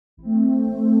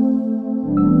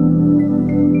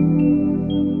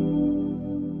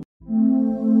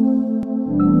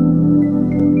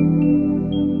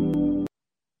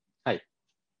Hi,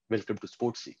 welcome to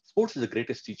Sportsy. Sports is the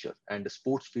greatest teacher, and the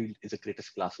sports field is the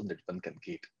greatest classroom that one can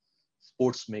get.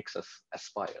 Sports makes us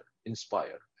aspire,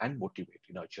 inspire, and motivate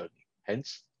in our journey.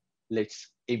 Hence,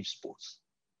 let's aim sports.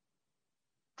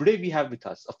 Today, we have with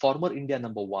us a former India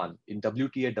number one in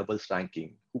WTA doubles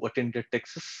ranking who attended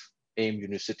Texas A&M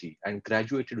University and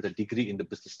graduated with a degree in the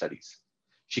business studies.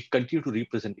 She continued to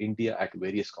represent India at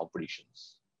various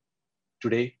competitions.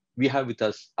 Today, we have with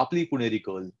us Apli Puneri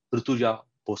girl, Rutuja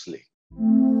Bhosle.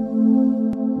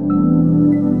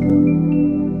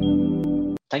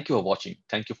 Thank you for watching.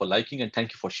 Thank you for liking and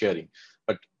thank you for sharing.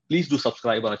 But please do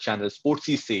subscribe on our channel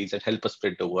Sportsy Says and help us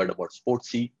spread the word about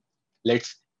Sportsy.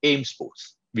 Let's aim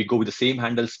sports. We go with the same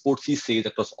handle Sportsy Says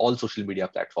across all social media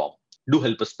platforms. Do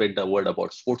help us spread the word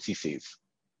about Sportsy Says.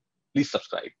 Please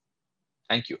subscribe.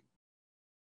 Thank you.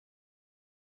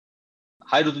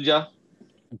 Hi Rutuja.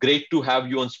 Great to have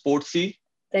you on Sportsy.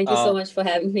 Thank you so much for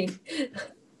having me.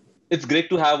 It's great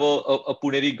to have a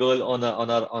Puneri girl on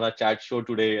our chat show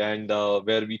today, and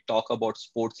where we talk about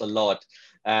sports a lot.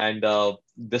 And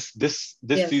this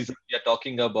season we are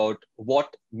talking about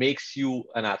what makes you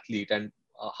an athlete and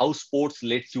how sports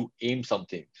lets you aim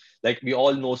something. Like we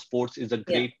all know, sports is a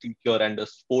great teacher, and the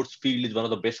sports field is one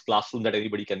of the best classroom that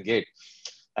anybody can get.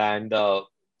 And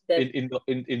in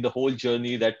the whole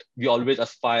journey that we always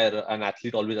aspire, an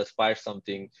athlete always aspires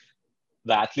something.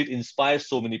 The athlete inspires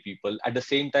so many people. At the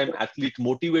same time, athlete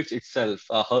motivates itself,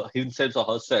 himself or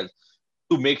herself,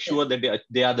 to make sure that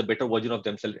they are the better version of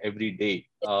themselves every day.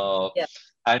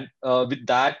 And with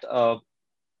that,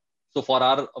 so for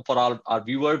our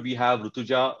viewer, we have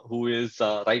Rutuja, who is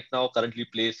right now currently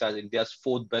placed as India's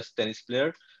fourth best tennis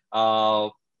player.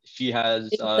 She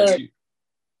has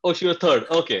she was third.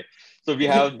 Okay, so we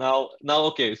have now.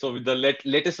 Okay, so with the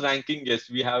latest ranking, yes,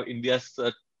 we have India's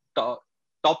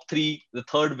top three, the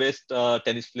third best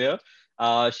tennis player.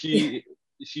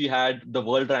 She had the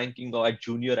world ranking at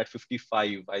junior at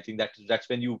 55. I think that's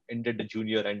when you ended the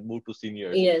junior and moved to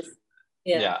seniors. Yes.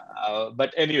 Yeah.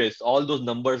 But anyways, all those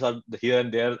numbers are here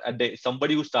and there.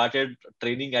 Somebody who started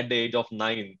training at the age of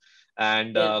 9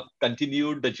 and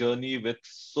continued the journey with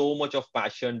so much of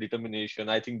passion, determination.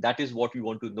 I think that is what we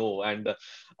want to know, and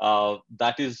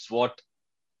that is what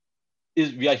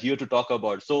is we are here to talk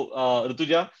about. So,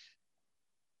 Rutuja,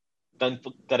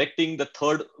 correcting the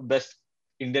third best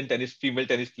Indian female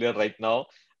tennis player right now.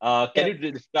 Can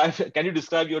you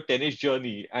describe your tennis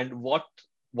journey and what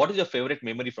is your favorite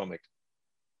memory from it?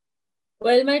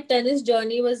 Well, my tennis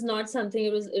journey was not something,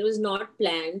 it was not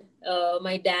planned.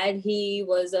 My dad, he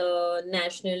was a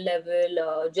national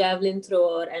level javelin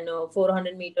thrower and a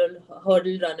 400-meter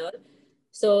hurdle runner.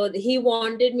 So he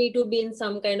wanted me to be in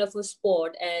some kind of a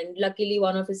sport. And luckily,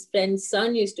 one of his friend's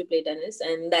son used to play tennis.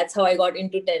 And that's how I got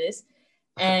into tennis.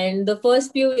 And the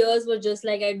first few years were just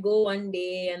like I'd go one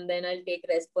day and then I'll take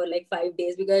rest for like 5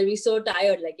 days because I'd be so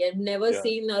tired. Like I've never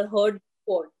seen or heard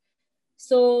sport.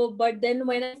 So, but then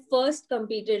when I first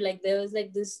competed, like there was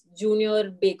like this junior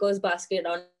Baker's basket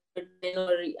under 10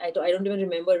 or I don't even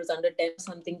remember, it was under 10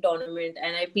 something tournament,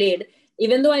 and I played.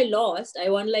 Even though I lost, I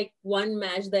won like one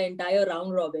match the entire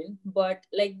round robin. But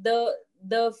like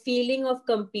the feeling of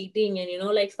competing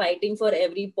and like fighting for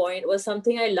every point was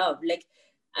something I loved. Like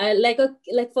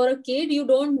like for a kid, you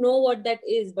don't know what that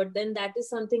is, but then that is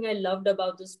something I loved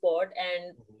about the sport.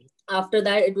 And after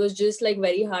that, it was just like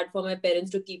very hard for my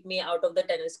parents to keep me out of the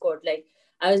tennis court. Like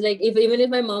I was like, even if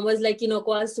my mom was like,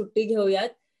 को आज सुट्टी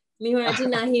घेऊयात, मी म्हणायची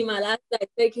नाही मला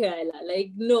जायचंय खेळायला.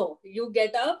 Like no, you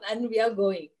get up and we are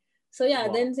going. So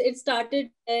then it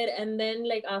started there, and then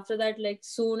like after that, like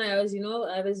soon I was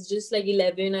I was just like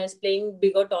 11. I was playing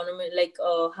bigger tournament, like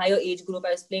higher age group.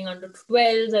 I was playing under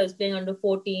 12s, I was playing under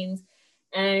 14s,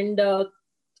 and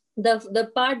the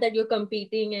part that you're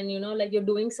competing and like you're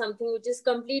doing something which is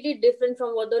completely different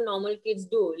from what the normal kids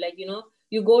do. Like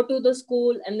you go to the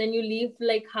school and then you leave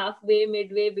like halfway,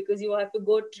 midway, because you have to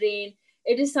go train.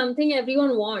 It is something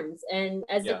everyone wants, and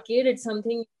as a kid, it's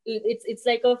something, it's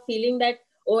like a feeling that,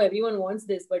 oh, everyone wants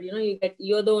this, but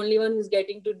you're the only one who's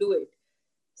getting to do it.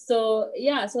 So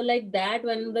so like that,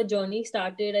 when the journey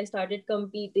started, I started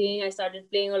competing, I started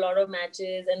playing a lot of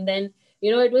matches. And then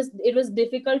it was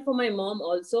difficult for my mom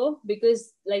also,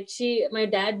 because like my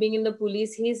dad being in the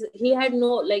police, he had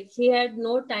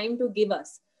no time to give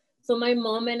us. So my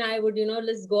mom and I would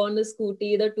let's go on the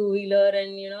scooty, the two-wheeler,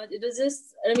 and it was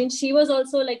just, I mean, she was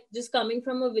also like just coming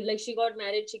from a village. She got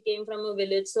married, she came from a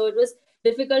village, so it was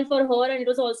difficult for her, and it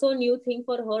was also a new thing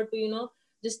for her to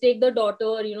just take the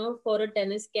daughter, for a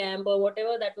tennis camp or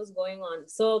whatever that was going on.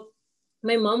 So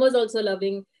my mom was also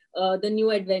loving the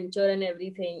new adventure and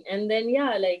everything. And then,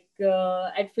 yeah, like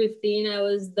at 15, I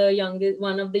was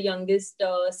one of the youngest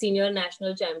senior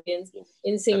national champions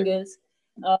in singles.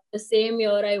 The same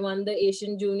year, I won the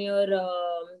Asian Junior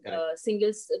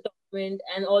singles tournament,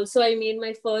 and also I made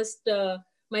my first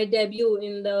my debut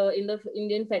in the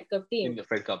Indian Fed Cup team. In the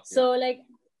Fed Cup. So like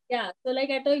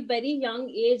at a very young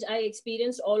age, I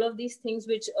experienced all of these things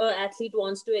which an athlete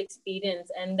wants to experience,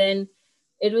 and then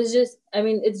it was just, I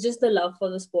mean, it's just the love for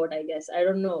the sport, I guess. I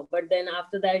don't know. But then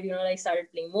after that, I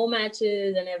started playing more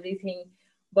matches and everything.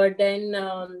 But then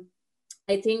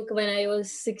I think when I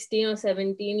was 16 or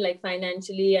 17, like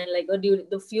financially and like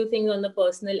the few things on the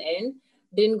personal end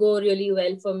didn't go really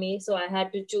well for me. So I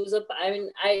had to choose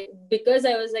because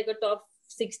I was like a top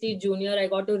 60 junior, I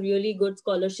got a really good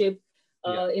scholarship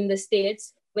in the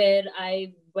States where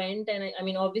I went. And I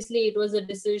mean, obviously it was a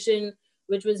decision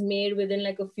which was made within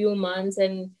like a few months.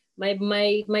 And my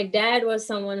dad was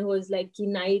someone who was like, ki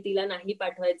nahi tila nahi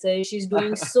pathvaitsa. She's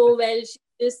doing so well. She's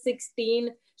just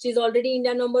 16. She's already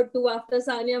India number 2 after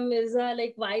Sania Mirza.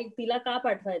 Like, why tila ka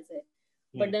pathvaitsa?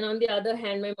 But then on the other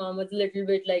hand, my mom was a little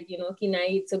bit like, ki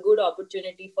nahi, it's a good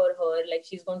opportunity for her. Like,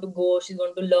 she's going to go, she's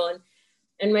going to learn.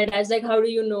 And my dad's like, how do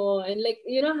you know? And like,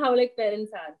 how like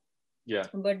parents are. Yeah.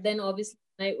 But then obviously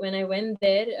when I went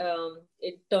there,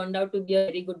 it turned out to be a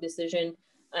very good decision.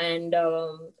 And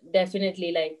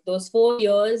definitely like those 4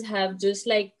 years have just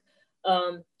like,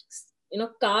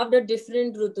 carved a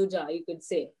different Rutuja, you could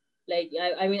say. Like,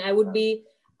 I mean, I would like,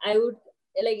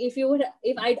 I feel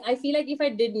like if I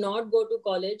did not go to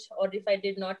college or if I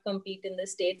did not compete in the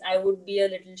States, I would be a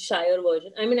little shyer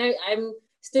version. I mean, I'm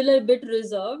still a bit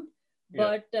reserved,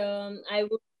 but I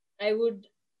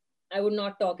would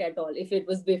not talk at all if it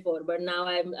was before. But now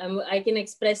I can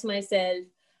express myself.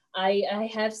 I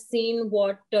have seen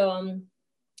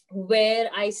where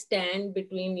I stand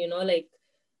between,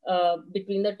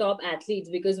 between the top athletes.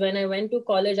 Because when I went to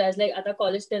college, I was like, "Ata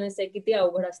college tennis hai, kiti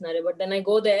avghad asnar hai." But then I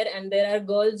go there and there are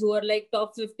girls who are like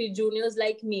top 50 juniors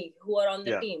like me who are on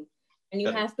the team. And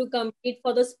you have to compete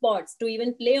for the spots to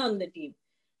even play on the team.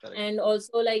 And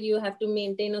also like you have to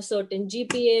maintain a certain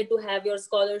GPA to have your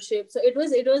scholarship. So it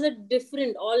was a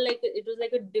different, it was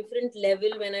like a different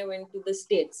level when I went to the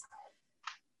States.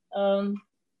 In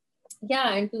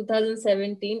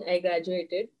 2017 I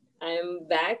graduated. I am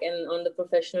back and on the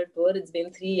professional tour. It's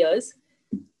been 3 years,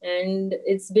 and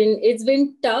it's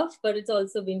been tough, but it's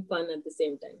also been fun at the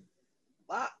same time.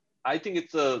 I think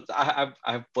it's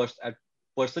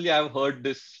personally I've heard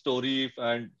this story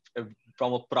and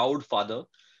from a proud father.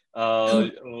 I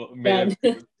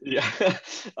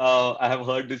have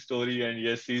heard this story, and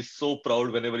yes, he's so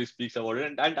proud whenever he speaks about it,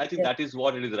 and I think that is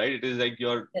what it is, right? It is like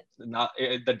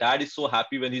the dad is so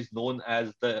happy when he's known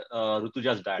as the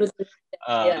Rutuja's dad, so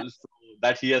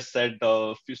that he has said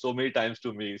so many times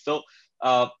to me. So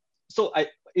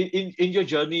in your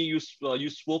journey, you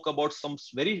spoke about some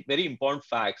very very important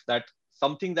facts, that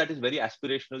something that is very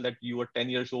aspirational, that you were 10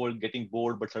 years old getting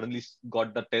bored, but suddenly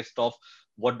got the test of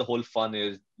what the whole fun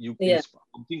is.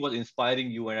 Something was inspiring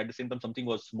you, and at the same time something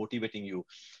was motivating you.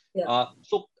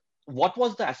 So what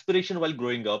was the aspiration while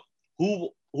growing up?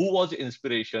 Who was the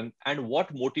inspiration, and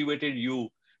what motivated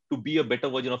you to be a better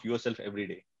version of yourself every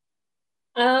day?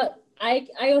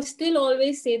 I still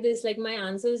always say this, like my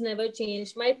answers never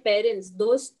changed. My parents,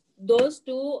 those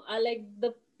two are like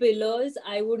the pillars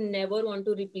I would never want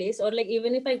to replace. Or like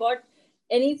even if I got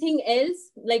anything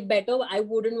else like better, I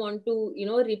wouldn't want to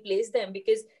replace them.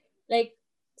 Because like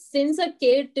since a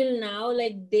kid till now,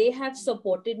 like they have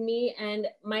supported me. And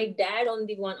my dad on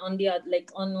the other,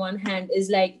 like on one hand is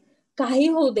like,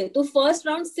 kahi ho de to first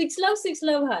round 6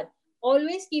 love har,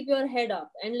 always keep your head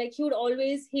up. And like he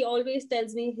always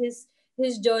tells me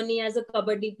his journey as a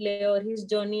kabaddi player, his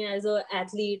journey as a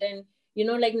athlete. And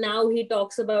like now he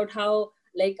talks about how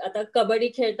like ata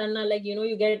kabaddi kheltana, like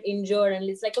you get injured and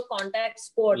it's like a contact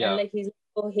sport. And like he's like,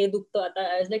 oh he dukto ata.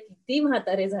 I was like kiti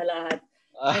mhatare zhala hat.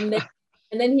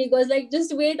 And then he goes like,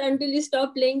 just wait until you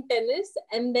stop playing tennis,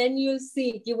 and then you'll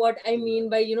see what I mean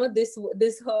by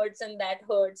this hurts and that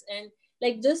hurts. And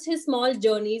like just his small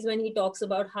journeys when he talks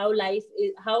about how life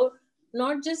is, how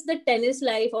not just the tennis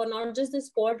life or not just the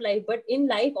sport life, but in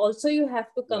life also you have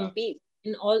to compete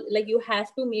in all, like you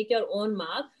have to make your own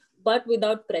mark, but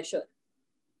without pressure,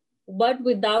 but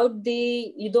without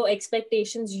the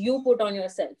expectations you put on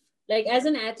yourself. Like as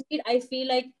an athlete, I feel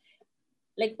like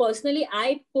personally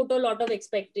I put a lot of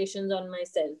expectations on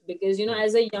myself, because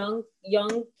as a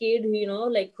young kid,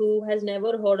 like who has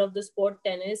never heard of the sport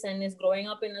tennis and is growing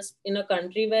up in a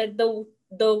country where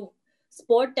the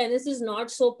sport tennis is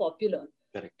not so popular.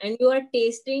 Correct. And you're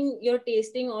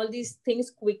tasting all these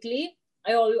things quickly.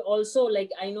 Also,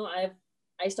 like, I know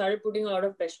I started putting a lot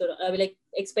of pressure, like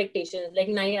expectations, like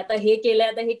nahi aata he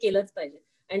kelach pahiye,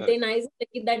 and then I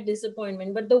like that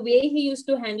disappointment. But the way he used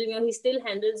to handle me, or he still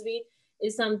handles me,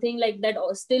 is something like that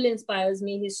still inspires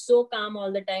me. He's so calm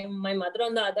all the time. My mother,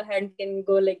 on the other hand, can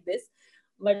go like this,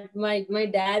 but my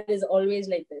dad is always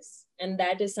like this, and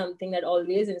that is something that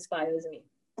always inspires me.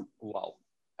 Wow.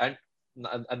 And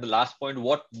the last point,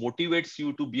 what motivates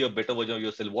you to be a better version of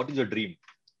yourself? What is your dream?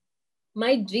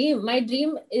 My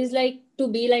dream is like to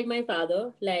be like my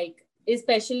father, like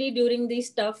especially during these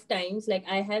tough times. Like,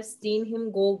 I have seen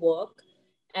him go work,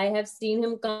 I have seen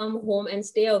him come home and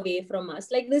stay away from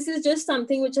us. Like, this is just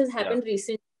something which has happened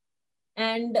recently,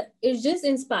 and it just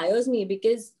inspires me,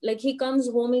 because like he comes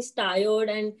home, he's tired,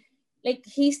 and like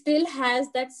he still has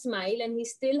that smile, and he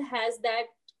still has that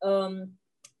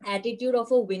attitude of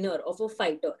a winner, of a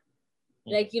fighter.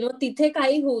 Like, tithe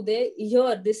kai hude,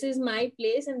 here, this is my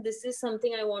place, and this is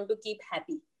something I want to keep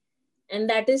happy. And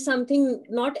that is something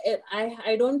not,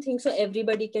 I don't think so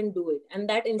everybody can do it. And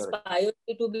that inspires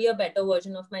me to be a better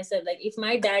version of myself. Like, if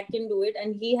my dad can do it,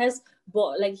 and he has,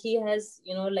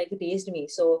 like raised me,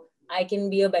 so I can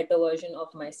be a better version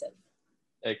of myself.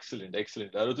 Excellent.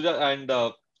 Rutuja,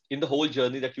 and in the whole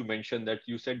journey that you mentioned, that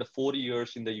you said the 4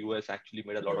 years in the US actually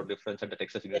made a lot of difference at the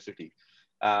Texas University.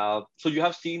 So you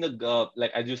have seen,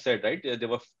 like, as you said, right, there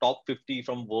were top 50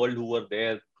 from world who were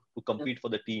there to compete for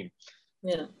the team.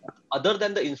 Yeah. Other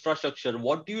than the infrastructure,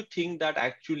 what do you think that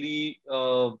actually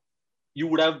you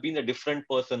would have been a different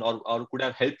person, or could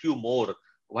have helped you more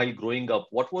while growing up?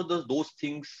 What were those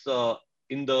things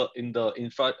in the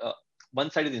infra?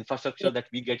 One side is infrastructure that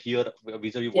we get here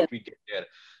vis-a-vis what we get there,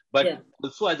 but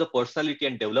also as a personality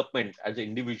and development as an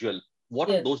individual, what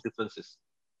are those differences?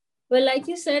 Well, like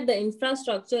you said, the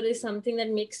infrastructure is something that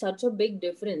makes such a big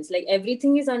difference. Like,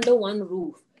 everything is under one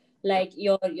roof. Like,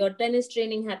 your tennis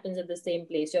training happens at the same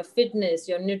place, your fitness,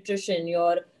 your nutrition,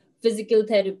 your physical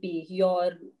therapy,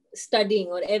 your studying,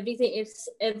 or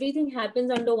everything happens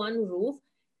under one roof.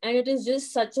 And it is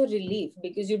just such a relief,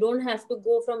 because you don't have to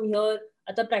go from here,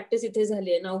 आता practice इथे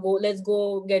झाली, now let's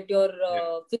go get your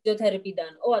physiotherapy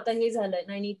done. Oh, आता हे झालं,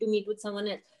 and I need to meet with someone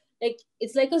else. Like,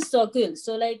 it's like a circle.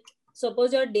 So, like,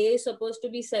 suppose your day is supposed to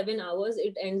be 7 hours,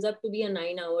 it ends up to be a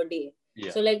 9-hour day.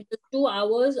 So, like, the 2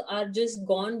 hours are just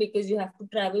gone because you have to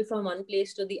travel from one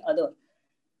place to the other.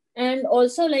 And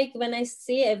also, like, when I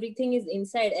say everything is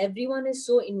inside, everyone is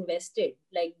so invested.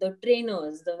 Like, the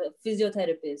trainers, the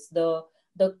physiotherapists, the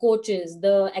coaches,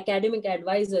 the academic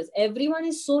advisors, everyone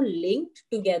is so linked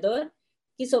together.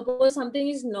 Suppose something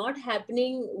is not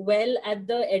happening well at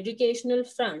the educational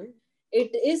front,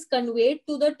 it is conveyed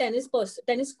to the tennis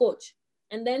coach,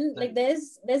 and then like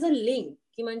there's a link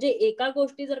की म्हणजे एका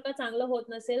गोष्टी जर का चांगलं होत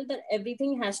नसेल तर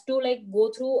everything has to like go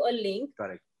through a link.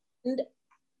 Correct. And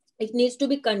it needs to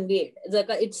be conveyed.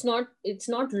 It's not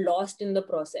lost in the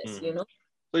process,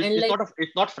 So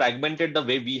it's not fragmented the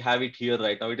way we have it here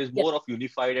right now. It is more of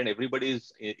unified, and everybody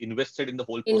is invested in the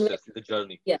whole process, in the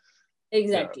journey. Yeah,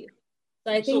 exactly.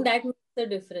 So I think that makes the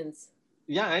difference.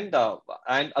 Yeah, and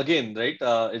again, right,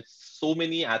 it's so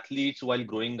many athletes while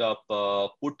growing up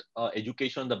put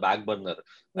education on the back burner.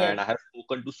 And I have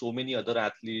spoken to so many other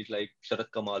athletes like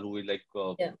Sharat Kamal, who is like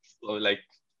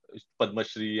Padma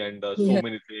Shri and so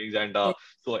many things, and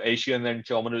so Asian and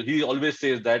Chairman. He always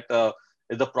says that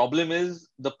the problem is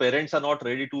the parents are not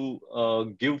ready to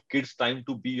give kids time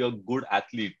to be a good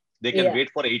athlete. They can wait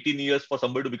for 18 years for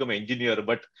somebody to become an engineer,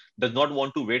 but does not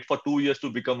want to wait for 2 years to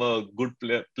become a good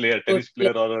tennis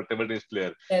player or a table tennis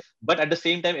player. But at the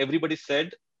same time, everybody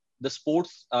said the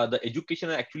sports, the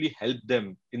education actually helped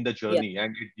them in the journey,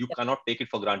 and you cannot take it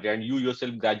for granted. And you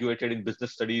yourself graduated in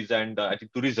business studies and I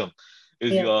think tourism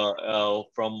is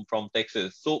from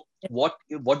Texas. So what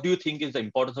do you think is the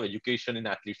importance of education in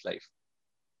athlete's life?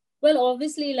 Well,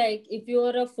 obviously, like if you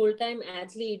are a full-time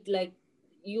athlete, like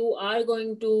you are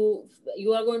going to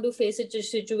face a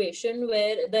situation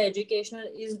where the education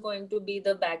is going to be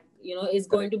the back, is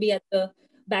going to be at the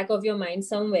back of your mind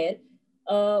somewhere.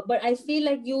 But I feel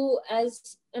like you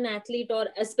as an athlete, or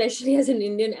especially as an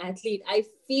Indian athlete, I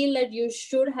feel that you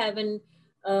should have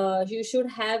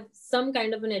some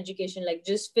kind of an education, like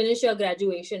just finish your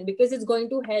graduation, because it's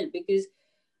going to help. Because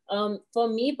for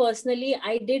me personally,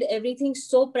 I did everything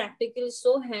so practical,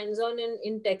 so hands-on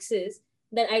in Texas,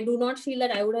 that I do not feel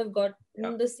that I would have got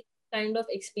the same kind of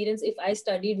experience if I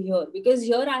studied here. Because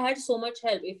here I had so much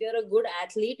help. If you're a good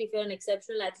athlete, if you're an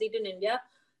exceptional athlete in India,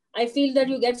 I feel that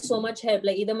you get so much help.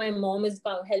 Like either my mom is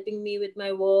helping me with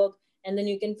my work, and then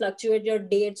you can fluctuate your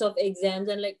dates of exams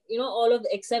and like, you know, all of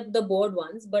except the board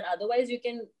ones, but otherwise you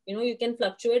can, you know, you can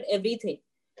fluctuate everything.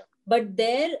 But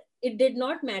there it did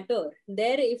not matter.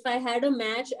 There, if I had a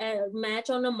match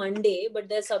on a Monday, but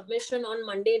there's submission on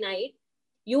Monday night,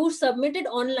 you submit it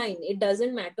online, it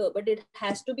doesn't matter, but it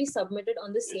has to be submitted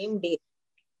on the same day.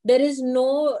 There's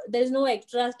no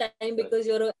extra time because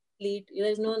you're an athlete.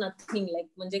 There's no nothing like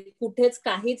म्हणजे कुठेच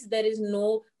काहीच, there is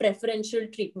no preferential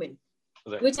treatment.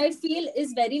 Right. Which I feel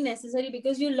is very necessary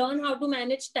because you learn how to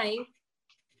manage time.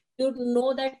 You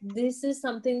know that this is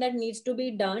something that needs to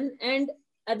be done, and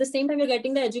at the same time you're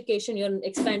getting the education, you're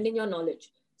expanding your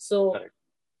knowledge. So, correct.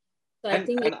 So I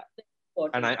think it's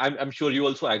important. And I'm sure you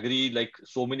also agree, like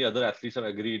so many other athletes have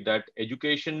agreed, that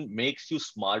education makes you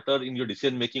smarter in your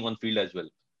decision making on field as well.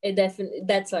 It definitely,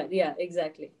 that's right. Yeah,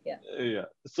 exactly. Yeah.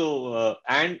 So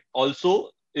and also,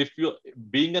 if you're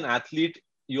being an athlete,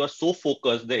 you are so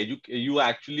focused that you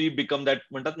actually become that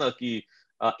म्हणतात ना की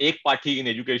एक पाठी in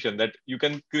education, that you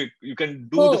can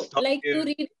do the stuff like to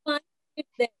read one.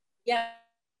 Yeah,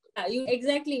 you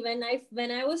exactly.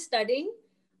 When I was studying,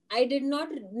 I did not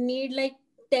need like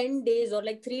 10 days or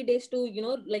like 3 days to, you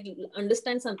know, like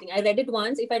understand something. I read it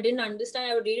once. If I didn't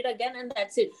understand, I would read it again, and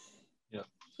that's it. Yeah.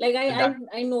 Like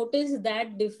I noticed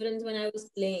that difference when I was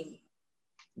playing.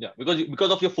 Yeah,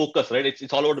 because of your focus, right?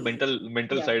 It's all about the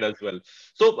mental side as well.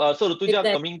 So Rutuja,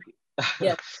 exactly. Coming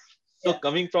yeah. So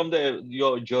coming from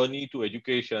your journey to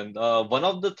education, one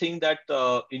of the things that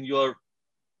in your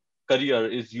career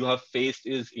is you have faced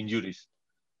is injuries,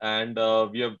 and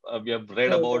we have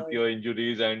read about your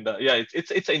injuries, and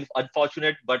it's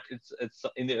unfortunate, but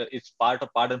it's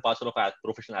part and parcel of a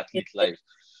professional athlete's life.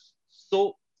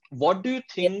 So what do you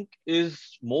think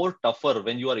is more tougher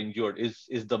when you are injured?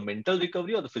 Is the mental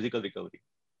recovery or the physical recovery?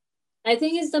 I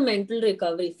think it's the mental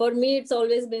recovery. For me, it's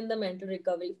always been the mental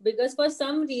recovery, because for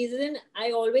some reason,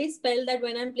 I always felt that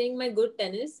when I'm playing my good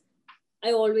tennis,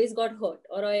 I always got hurt,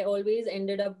 or I always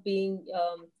ended up being,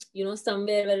 you know,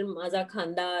 somewhere where maza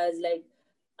khanda is like,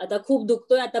 ata khub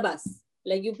dukto ata bas.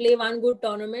 Like you play one good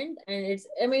tournament and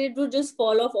it would just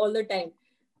fall off all the time.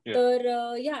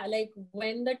 Yeah. Like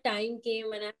when the time came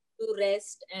when I had to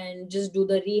rest and just do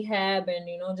the rehab and,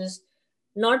 you know, just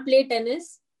not play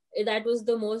tennis, that was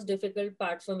the most difficult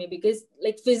part for me, because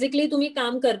like physically tumhi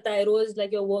kaam karta hai roz,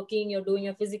 like you're working, you're doing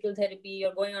your physical therapy,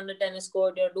 you're going on the tennis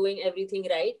court, you're doing everything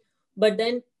right, but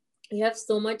then you have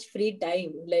so much free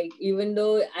time. Like even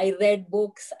though I read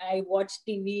books, I watched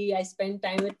TV, I spent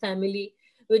time with family,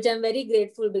 which I'm very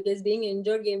grateful, because being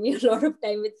injured gave me a lot of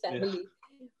time with family.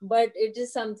 But it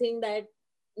is something that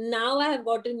now I have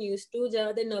gotten used to.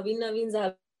 Jab the naveen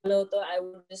zalo, to I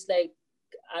would just like,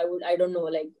 I don't know,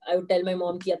 like I would tell my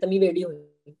mom ki आता मी ready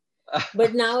होई.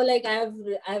 But now like I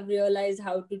have realized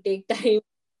how to take time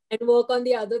and work on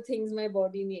the other things my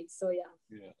body needs. So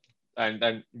yeah.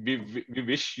 And we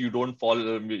wish you don't fall.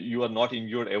 You are not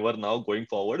injured ever now going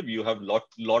forward. You have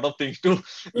lot of things to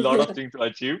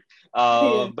achieve.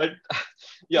 But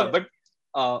but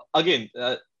again,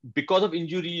 because of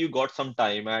injury, you got some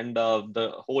time, and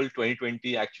the whole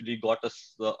 2020 actually got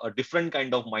us a different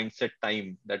kind of mindset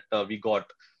time that we got.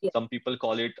 Some people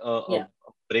call it a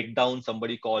breakdown.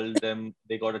 Somebody called them,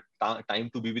 they got a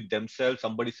time to be with themselves.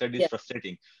 Somebody said it's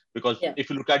frustrating, because if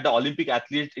you look at the Olympic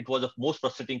athletes, it was the most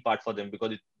frustrating part for them,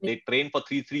 because they train for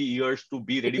three years to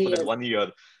be ready for that 1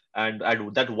 year, and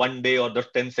that 1 day or the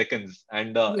 10 seconds,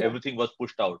 and everything was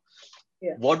pushed out.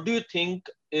 What do you think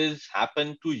is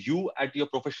happened to you at your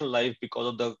professional life because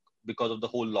of the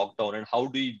whole lockdown, and how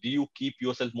do you keep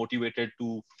yourself motivated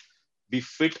to be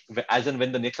fit as and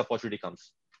when the next opportunity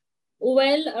comes?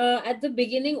 Well, at the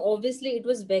beginning, obviously, it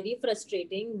was very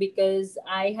frustrating because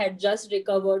I had just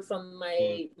recovered from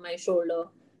my shoulder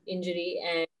injury,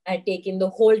 and I had taken the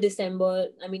whole December.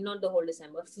 I mean, not the whole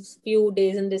December, few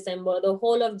days in December, the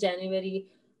whole of January,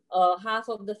 half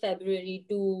of the February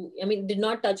did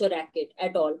not touch a racket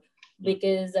at all,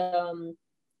 because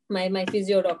my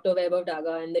physio doctor Vaibhav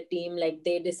Daga and the team, like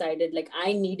they decided like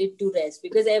I needed to rest,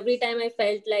 because every time I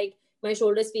felt like my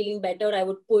shoulders feeling better, I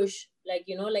would push, like,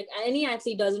 you know, like any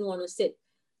athlete doesn't want to sit.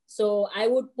 So I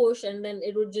would push, and then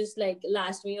it would just like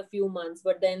last me a few months.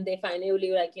 But then they finally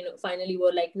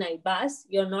were like, "Nahi, Bas,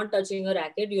 you're not touching a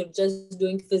racket. You're just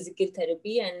doing physical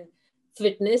therapy and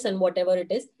fitness and whatever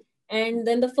it is." And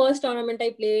then the first tournament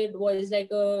I played was like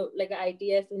a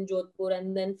ITF in Jodhpur,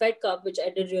 and then Fed Cup, which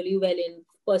I did really well in.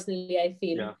 Personally, I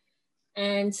feel.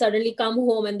 And suddenly come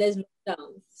home and there's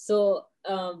lockdown. So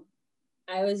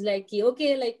I was like,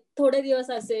 okay, like थोडे दिवस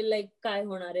असेल, like काय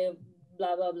होणार आहे,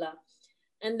 blah blah blah.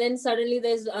 And then suddenly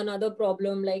there's another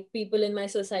problem, like people in my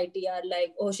society are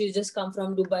like, oh, she's just come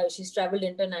from Dubai, she's traveled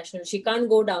international, she can't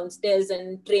go downstairs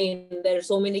and train, there are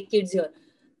so many kids here.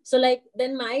 So like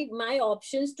then my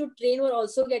options to train were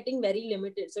also getting very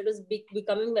limited, so it was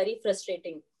becoming very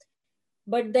frustrating.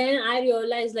 But then I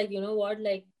realized, like, you know what,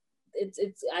 like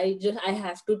it's I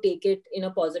have to take it in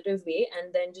a positive way,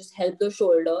 and then just help the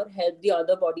shoulder, help the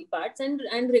other body parts, and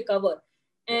recover.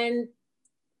 Yeah. And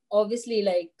obviously,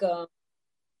 like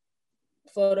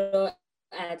for a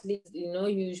athlete who's, you know,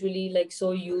 usually like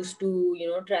so used to, you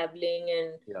know, traveling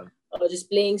and Yeah. just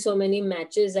playing so many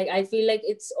matches, like I feel like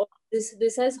it's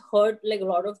this has hurt like a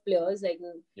lot of players, like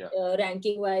Yeah.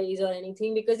 ranking wise or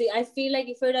anything, because I feel like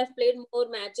if I'd have played more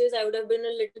matches, I would have been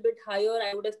a little bit higher,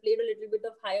 I would have played a little bit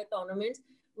of higher tournaments,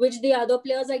 which the other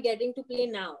players are getting to play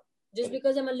now. Just Correct.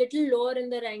 because I'm a little lower in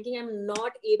the ranking, I'm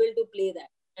not able to play that.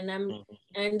 And Mhm.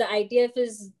 and the ITF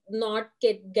is not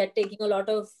get taking a lot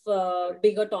of Correct.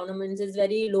 bigger tournaments, is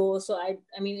very low. So I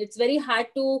mean it's very hard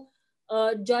to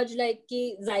judge, like ki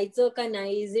जायचं का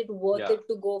नाही, is it worth Yeah. it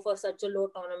to go for such a low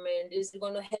tournament, is it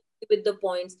going to help you with the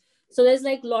points. So there's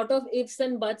like lot of ifs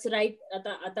and buts right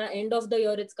at the end of the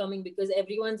year. It's coming because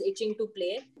everyone's itching to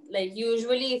play. Like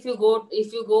usually if you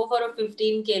go for a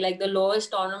 15K, like the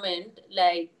lowest tournament,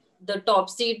 like the top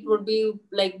seed would be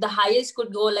like the highest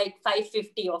could go like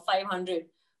 550 or 500.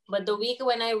 But the week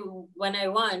when I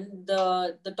won,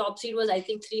 the top seed was I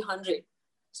think 300.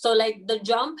 So like the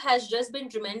jump has just been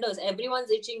tremendous.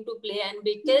 Everyone's itching to play, and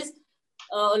because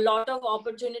a lot of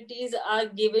opportunities are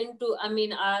given to, I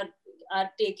mean, are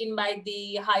taken by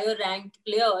the higher ranked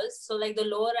players. So like the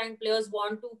lower ranked players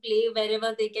want to play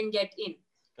wherever they can get in.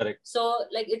 Correct. So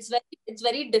like it's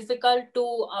very difficult to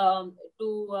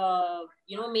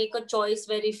you know, make a choice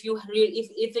where if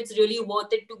it's really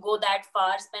worth it to go that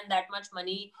far, spend that much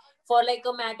money for like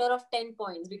a matter of 10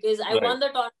 points, because I Right. won the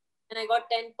tournament and I got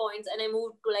 10 points and I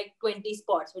moved to like 20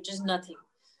 spots, which is nothing.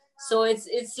 So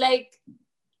it's like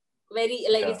very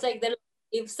like Yeah. it's like the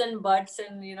ifs and buts,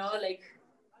 and you know, like,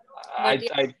 but I, yeah.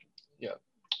 I, yeah.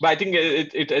 But I think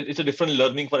it's a different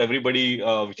learning for everybody,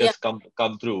 which Yeah. has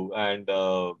come through, and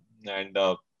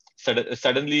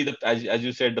suddenly, as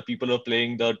you said, the people who are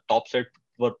playing the top set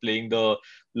were playing the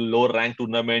lower rank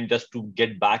tournament just to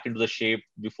get back into the shape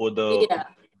before Yeah,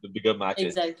 the bigger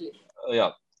matches. exactly.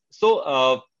 Yeah.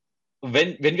 So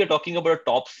when we are talking about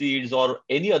top seeds or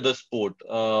any other sport,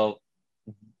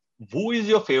 who is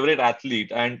your favorite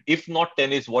athlete? And if not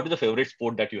tennis, what is the favorite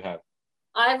sport that you have?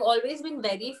 I've always been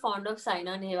very fond of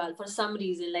Saina Nehwal for some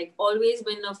reason. Like, always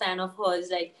been a fan of hers.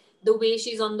 Like, the way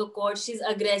she's on the court, she's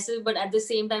aggressive, but at the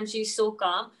same time, she's so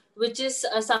calm, which is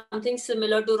something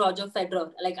similar to Roger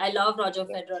Federer. Like, I love Roger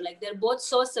Federer. Like, they're both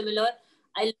so similar.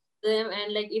 I love them.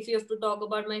 And, like, if you have to talk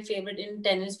about my favorite in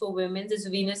tennis for women, it's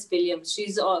Venus Williams.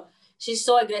 She's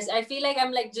so aggressive. I feel like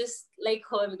I'm like just like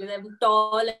her because I'm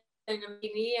tall and I'm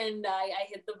skinny and I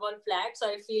hit the ball flat. So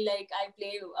I feel like I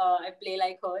play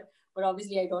like her, but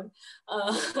obviously I don't.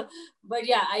 Uh, but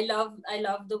yeah, I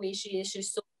love the way she is.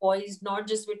 She's so poised, not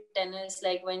just with tennis.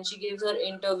 Like when she gives her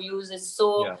interviews, it's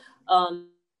so Yeah.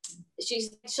 she's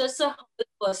just a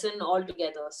humble person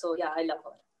altogether. So yeah, I love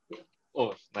her.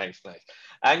 Oh, nice, nice.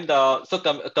 And so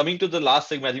coming to the last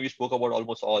segment, I think we spoke about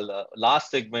almost all.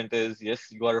 Last segment is, yes,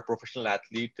 you are a professional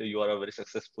athlete. You are a very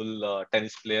successful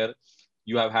tennis player.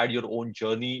 You have had your own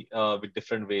journey with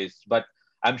different ways, but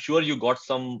I'm sure you got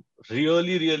some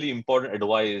really, really important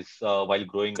advice while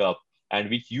growing up, and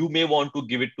which you may want to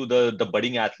give it to the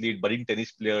budding athlete, budding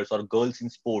tennis players, or girls in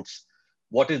sports.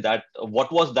 What is that? What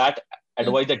was that Mm.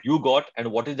 advice that you got,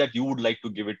 and what is that you would like to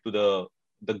give it to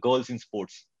the girls in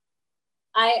sports?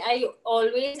 I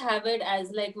always have it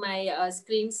as like my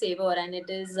screensaver, and it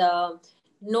is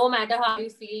no matter how you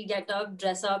feel, get up,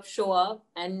 dress up, show up,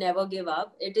 and never give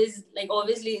up. It is like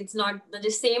obviously it's not the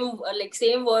same like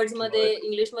same words मध्ये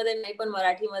English मध्ये नाही पण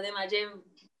मराठी मध्ये माझे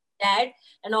dad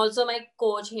and also my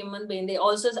coach Hemant Bain, they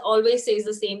also always says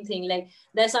the same thing. Like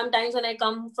there's sometimes when I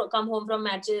come home from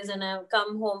matches and I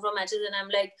come home from matches and I'm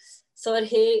like, sir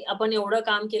हे आपण एवढं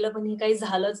काम केलं पण हे काही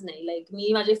झालंच नाही. Like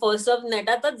मी माझे first serve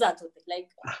नेटातच जात होते लाईक,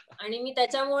 आणि मी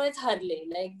त्याच्यामुळेच हारले.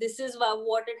 Like this is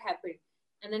what it happened.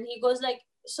 And then he goes like,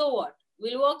 so what,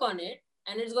 will work on it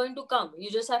and it's going to come. You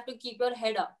just have to keep your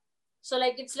head up. So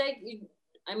like it's like,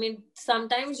 I mean,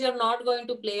 sometimes you're not going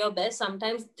to play your best,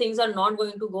 sometimes things are not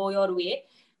going to go your way,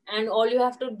 and all you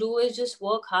have to do is just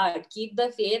work hard, keep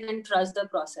the faith and trust the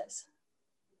process.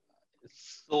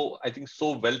 So I think so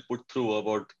well put through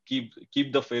about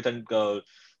keep the faith and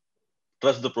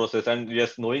trust the process. And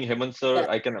yes, knowing Hemant sir,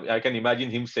 Yeah, I can imagine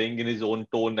him saying in his own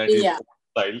tone and his yeah, own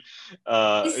style.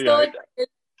 it's Yeah, so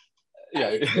yeah,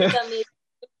 it's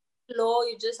amazing. low,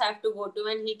 you just have to go to him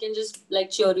and he can just like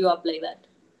cheer you up like that.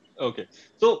 Okay.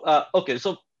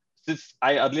 So since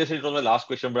I earlier said it was my last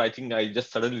question, but I think I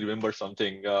just suddenly remembered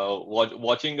something.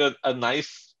 Watching a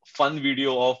nice fun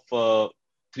video of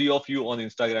three of you on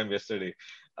Instagram yesterday.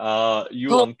 You,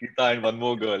 Oh, Ankita, and one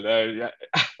more girl. Yeah.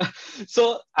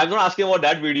 So I'm not asking about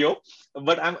that video,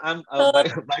 but I'm uh,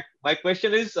 my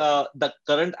question is, the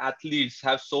current athletes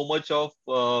have so much of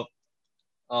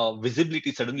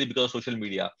visibility suddenly because of social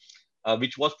media,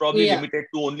 which was probably yeah, limited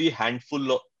to only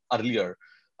handful earlier.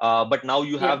 But now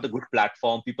you yeah. have the good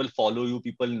platform. People follow you,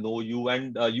 people know you,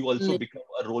 and you also Mm, become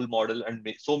a role model, and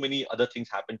so many other things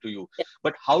happen to you. yeah,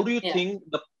 But how do you yeah. think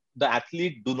the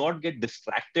athlete do not get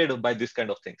distracted by this kind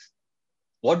of things?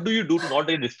 What do you do to not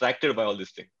get distracted by all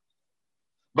these things?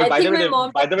 But I by the think way, my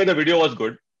mom. by the way, the video was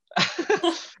good.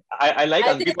 I like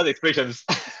I think Ankita's expressions.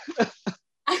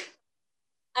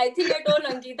 I think I told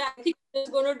Ankita I think I'm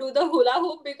just gonna do the hula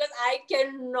hoop because I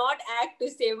cannot act to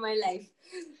save my life.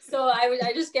 So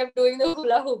I just kept doing the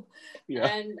hula hoop, Yeah.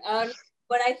 and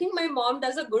but I think my mom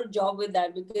does a good job with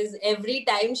that because every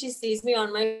time she sees me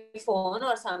on my phone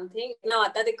or something, now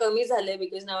आता ते कमी झाले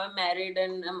because now I'm married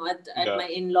and I'm at Yeah. my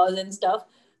in-laws and stuff.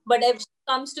 But if she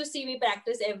comes to see me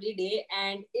practice every day,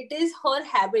 and it is her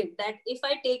habit that if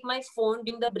I take my phone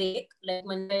during the break, like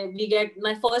when we get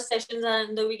my first sessions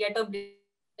and then we get a break.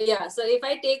 Yeah, so if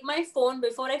I take my phone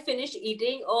before I finish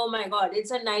eating, oh my god,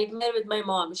 it's a nightmare with my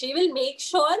mom. She will make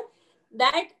sure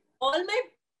that all my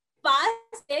past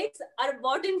mistakes are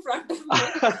brought in front of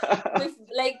me. With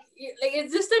like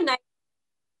it's just a night.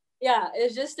 Yeah,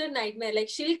 it's just a nightmare. Like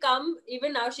she'll come,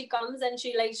 even now she comes and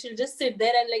she'll just sit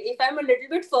there, and like if I'm a little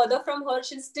bit further from her,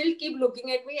 she'll still keep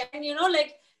looking at me. And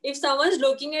like if someone's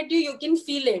looking at you, you can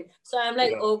feel it. So I'm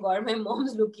like, Yeah. oh god, my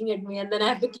mom's looking at me, and then I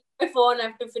have to keep my phone, I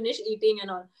have to finish eating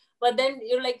and all. But then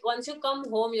you're like, once you come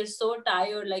home, you're so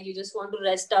tired, like you just want to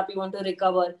rest up, you want to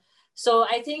recover. So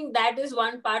I think that is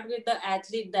one part with the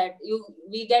athlete that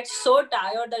we get so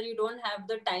tired that you don't have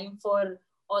the time for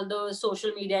all the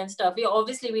social media and stuff. We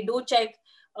do check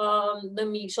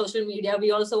social media. We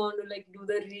also want to like do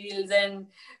the reels, and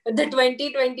the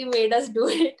 2020 made us do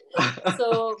it.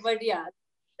 So, but yeah,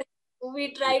 we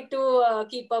Yeah. try to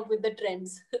keep up with the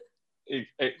trends.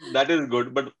 That is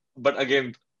good, but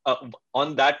again,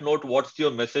 on that note, what's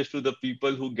your message to the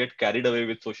people who get carried away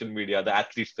with social media, the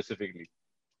athletes specifically?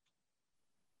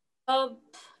 uh,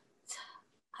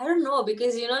 I don't know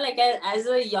because like as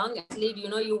a young athlete,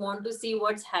 you want to see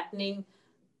what's happening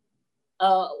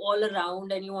all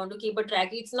around, and you want to keep a track.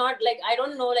 It's not like, I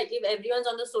don't know, like if everyone's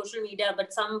on the social media,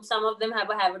 but some of them have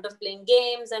a habit of playing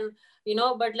games, and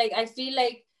but like I feel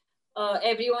like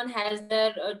everyone has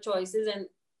their choices, and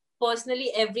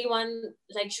personally everyone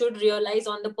like should realize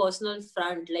on the personal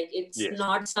front, like it's Yes,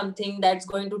 not something that's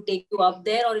going to take you up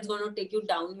there or it's going to take you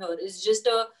down here. It's just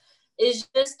a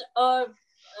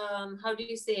how do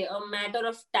you say, a matter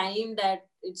of time that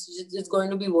it's going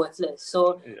to be worthless.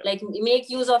 So yeah, like make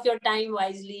use of your time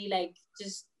wisely, like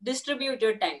just distribute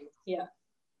your time. Yeah.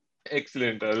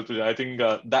 excellent, Rutuja. I think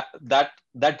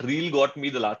that reel got me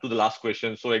to the last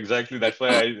question. So exactly that's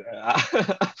why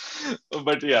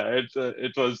but yeah,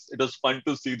 it was fun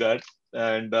to see that,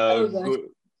 and Oh gosh. good.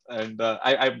 And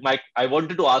I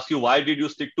wanted to ask you, why did you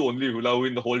stick to only hula hoop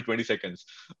in the whole 20 seconds?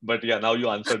 But yeah, now you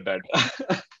answered that.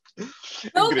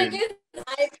 No, Great.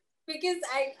 because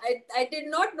I did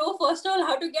not know first of all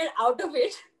how to get out of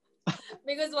it.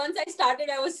 Because once I started,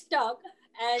 I was stuck.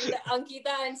 And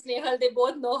Ankita and Snehal, they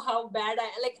both know how bad I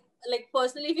like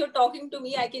personally. If you're talking to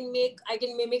me, I can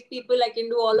mimic people, I can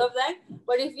do all of that.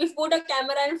 But if you put a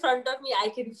camera in front of me, I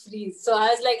can freeze. So I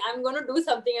was like, I'm gonna do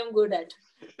something I'm good at.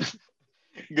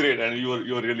 Great, and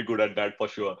you're really good at that for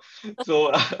sure.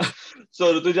 So,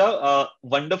 so Rutuja,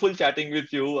 wonderful chatting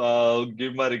with you.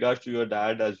 Give my regards to your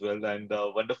dad as well, and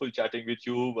wonderful chatting with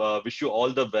you. Wish you all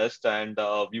the best, and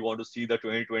we want to see the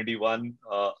 2021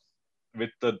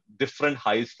 with the different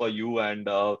highs for you, and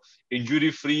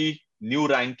injury-free, new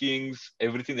rankings,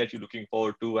 everything that you're looking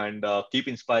forward to, and keep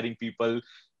inspiring people.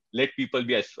 Let people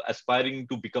be aspiring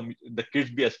to become, the kids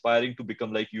be aspiring to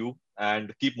become like you,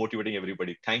 and keep motivating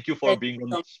everybody. Thank you for Thank being you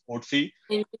on so, Sportsy,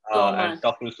 thank you so and much.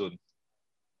 talk to you soon.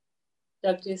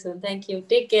 Talk to you soon. Thank you.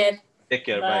 Take care. Take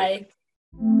care. Bye. Bye.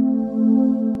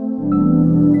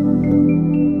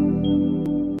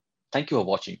 Thank you for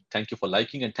watching. Thank you for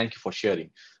liking, and thank you for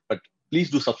sharing. But please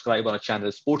do subscribe on our channel,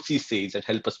 Sportsy Says, and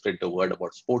help us spread the word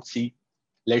about Sportsy.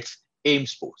 Let's aim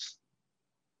sports.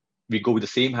 We go with the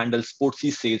same handle,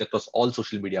 Sportsy Says, across all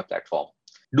social media platforms.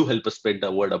 Do help us spread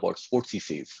the word about Sportsy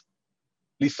Says.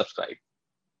 Please subscribe.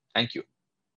 Thank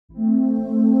you.